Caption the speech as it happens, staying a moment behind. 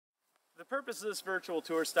The purpose of this virtual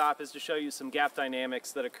tour stop is to show you some gap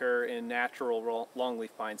dynamics that occur in natural longleaf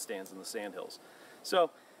pine stands in the sandhills.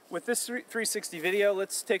 So with this 360 video,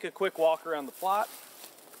 let's take a quick walk around the plot,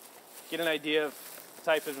 get an idea of the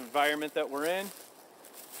type of environment that we're in,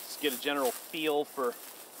 just get a general feel for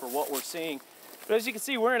what we're seeing. But as you can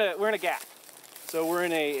see, we're in a gap. So we're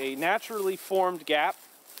in a naturally formed gap.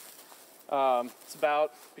 It's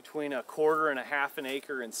about between 1/4 and 1/2 an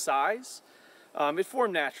acre in size. It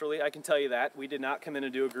formed naturally, I can tell you that. We did not come in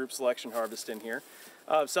and do a group selection harvest in here.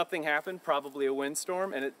 Something happened, probably a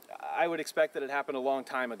windstorm, and I would expect that it happened a long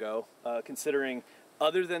time ago, considering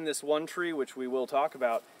other than this one tree, which we will talk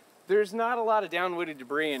about, there's not a lot of downwoody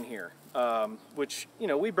debris in here, which, you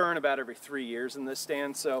know, we burn about every 3 years in this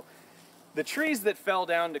stand. So the trees that fell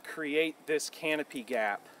down to create this canopy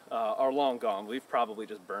gap are long gone. We've probably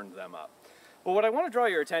just burned them up. But what I want to draw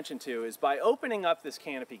your attention to is by opening up this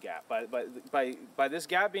canopy gap, by this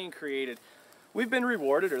gap being created, we've been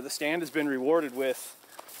rewarded, or the stand has been rewarded with,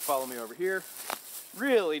 follow me over here,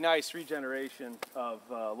 really nice regeneration of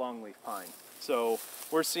longleaf pine. So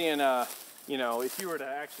we're seeing, you know, if you were to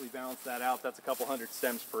actually balance that out, that's a couple hundred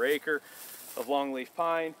stems per acre of longleaf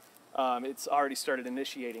pine. It's already started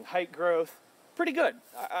initiating height growth. Pretty good.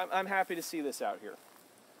 I'm happy to see this out here.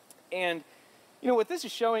 And you know, what this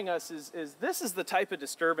is showing us is this is the type of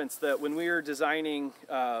disturbance that when we are designing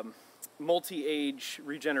multi-age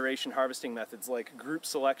regeneration harvesting methods like group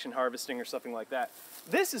selection harvesting or something like that,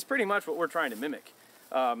 this is pretty much what we're trying to mimic.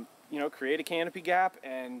 You know, create a canopy gap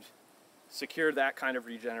and secure that kind of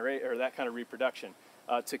reproduction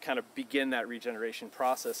to kind of begin that regeneration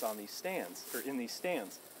process on these stands, or in these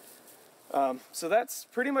stands. So that's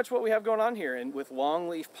pretty much what we have going on here. And with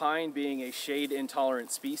longleaf pine being a shade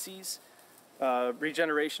intolerant species,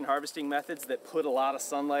 regeneration harvesting methods that put a lot of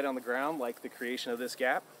sunlight on the ground, like the creation of this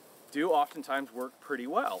gap, do oftentimes work pretty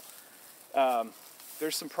well.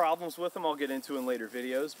 There's some problems with them I'll get into in later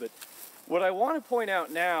videos, but what I want to point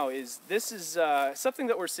out now is this is something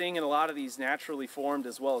that we're seeing in a lot of these naturally formed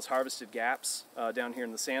as well as harvested gaps down here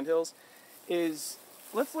in the sandhills. Is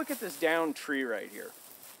let's look at this downed tree right here.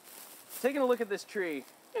 Taking a look at this tree,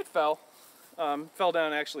 it fell. Fell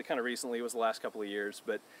down actually kind of recently, it was the last couple of years,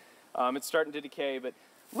 but it's starting to decay. But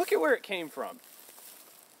look at where it came from.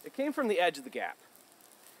 It came from the edge of the gap.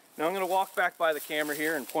 Now I'm going to walk back by the camera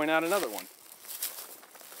here and point out another one.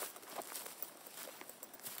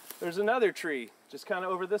 There's another tree just kind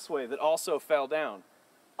of over this way that also fell down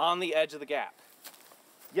on the edge of the gap.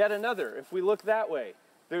 Yet another, if we look that way,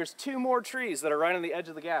 there's 2 more trees that are right on the edge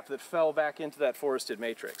of the gap that fell back into that forested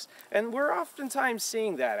matrix. And we're oftentimes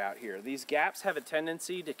seeing that out here. These gaps have a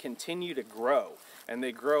tendency to continue to grow, and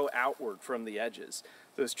they grow outward from the edges.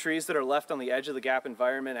 Those trees that are left on the edge of the gap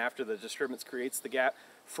environment after the disturbance creates the gap,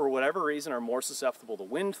 for whatever reason, are more susceptible to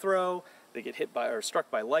wind throw, they get hit by or struck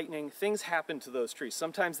by lightning. Things happen to those trees.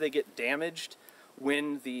 Sometimes they get damaged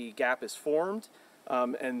when the gap is formed.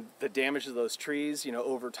 And the damage of those trees, you know,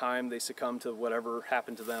 over time they succumb to whatever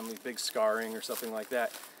happened to them, like big scarring or something like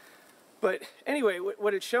that. But anyway,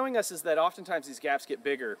 what it's showing us is that oftentimes these gaps get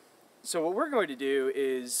bigger. So what we're going to do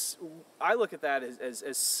is, I look at that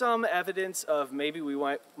as some evidence of maybe we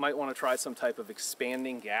might want to try some type of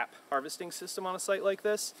expanding gap harvesting system on a site like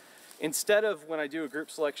this. Instead of, when I do a group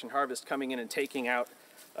selection harvest, coming in and taking out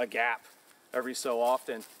a gap every so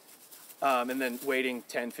often, and then waiting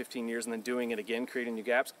 10, 15 years and then doing it again, creating new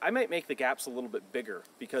gaps, I might make the gaps a little bit bigger,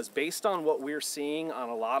 because based on what we're seeing on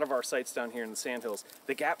a lot of our sites down here in the sandhills,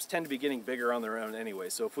 the gaps tend to be getting bigger on their own anyway.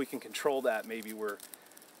 So if we can control that, maybe we're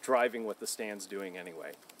driving what the stand's doing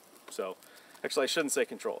anyway. So actually I shouldn't say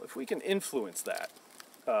control. If we can influence that,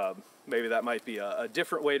 maybe that might be a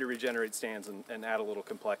different way to regenerate stands and add a little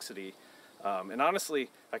complexity. And honestly,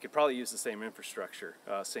 I could probably use the same infrastructure,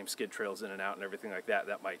 same skid trails in and out and everything like that.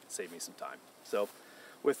 That might save me some time. So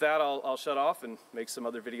with that, I'll shut off and make some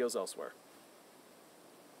other videos elsewhere.